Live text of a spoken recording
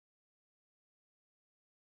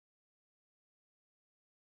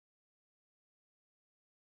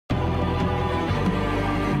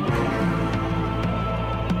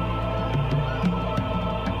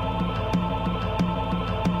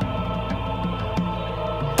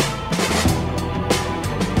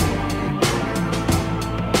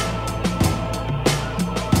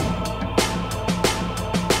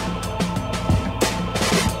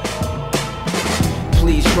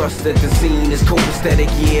trust that the scene is copacetic.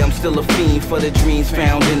 Yeah, I'm still a fiend for the dreams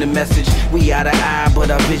found in the message. We eye to eye, but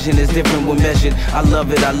our vision is different when measured. I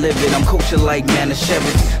love it, I live it, I'm culture like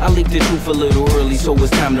Manischewitz. I leak the truth a little early, so it's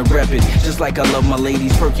time to rep it. Just like I love my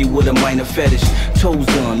ladies perky with a minor fetish. Toes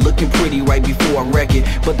done, looking pretty right before I wreck it.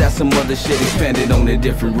 But that's some other shit expanded on a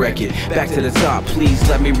different record. Back to the top, please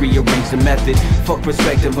let me rearrange the method. Fuck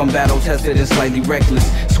perspective, I'm battle tested and slightly reckless.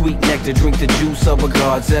 Sweet nectar, drink the juice of a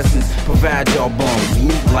God's essence. Provide y'all bums,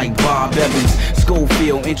 meet like Bob Evans.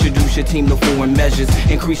 Scofield, introduce your team to foreign measures.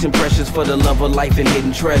 Increasing pressures for the love of life and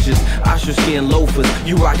hidden treasures. Ostrich skin loafers,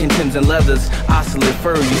 you rockin' Timbs and leathers. Oscillate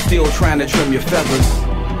fur, you still trying to trim your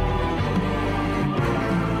feathers.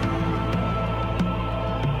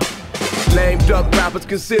 Lame duck rappers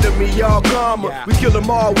consider me y'all karma. We kill them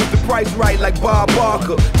all with the price right like Bob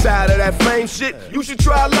Barker. Tired of that flame shit? You should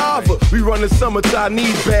try lava. We run the summertime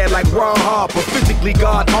knees bad like Ron Harper. Physically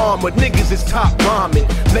God armored, niggas is top rhyming.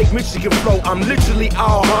 Lake Michigan flow, I'm literally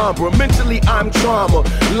Alhambra. Mentally I'm trauma,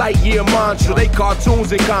 light year mantra. They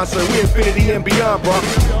cartoons in concert, we infinity and beyond, bro.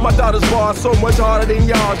 My daughter's bars so much harder than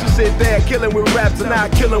y'all. She said they're killing with raps and I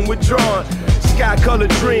kill them with drawing. Sky-colored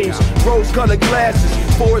dreams, rose-colored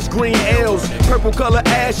glasses, forest green L's, purple-colored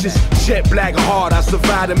ashes, jet black heart, I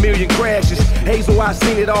survived a million crashes, hazel, I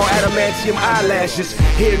seen it all, adamantium eyelashes,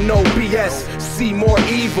 hear no BS, see more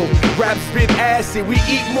evil, rap spit acid, we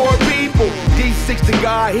eat more people, Deepsicks to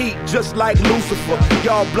God heat, just like Lucifer,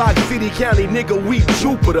 y'all block city, county, nigga, we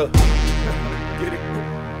Jupiter.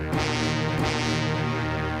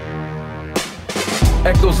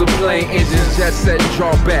 Echoes of plane engines, jet set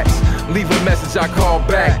drawbacks. Leave a message, I call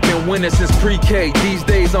back. Been winning since pre-K. These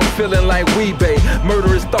days I'm feeling like Weebay.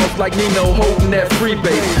 Murderous thoughts like Nino holding that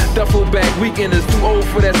freebase. Duffel bag weekenders too old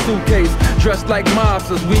for that suitcase. Dressed like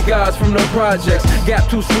mobsters, we guys from the projects. Gap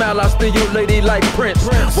too smile, I steal your lady like Prince.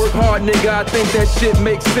 Work hard, nigga, I think that shit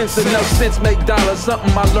makes sense. Enough sense make dollars,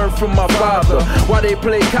 something I learned from my father. While they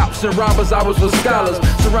play cops and robbers, I was with scholars.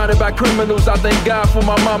 Surrounded by criminals, I thank God for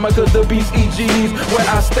my mama. Cause the beats EGs where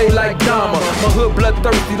I stay like Dama. My hood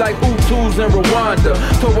bloodthirsty like Hutus in Rwanda.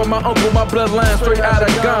 Told by my uncle my bloodline straight out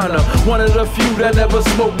of Ghana. One of the few that never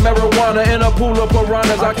smoked marijuana. In a pool of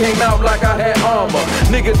piranhas I came out like I had armor.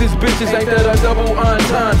 Niggas, these bitches ain't that a double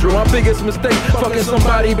entendre. My biggest mistake, fucking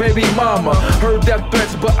somebody baby mama. Heard death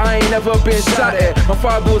threats but I ain't never been shot at. My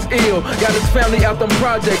father was ill, got his family out them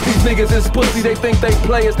projects. These niggas is pussy, they think they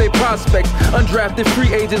players, they prospects. Undrafted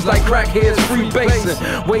free agents like crackheads free basing.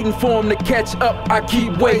 Waiting for them to catch up, I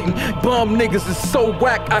keep waiting. Bum niggas is so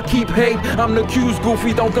whack, I keep hating. I'm the Q's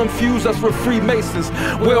goofy, don't confuse us with Freemasons.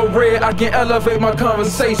 Well read, I can elevate my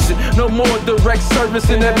conversation. No more direct service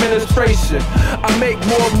and administration. I make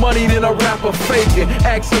more money than a rapper faking.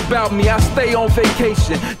 Ask about me, I stay on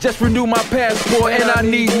vacation. Just renew my passport and I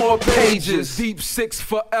need more pages. Deepsicks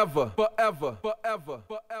forever, forever, forever,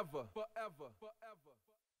 forever, forever, forever.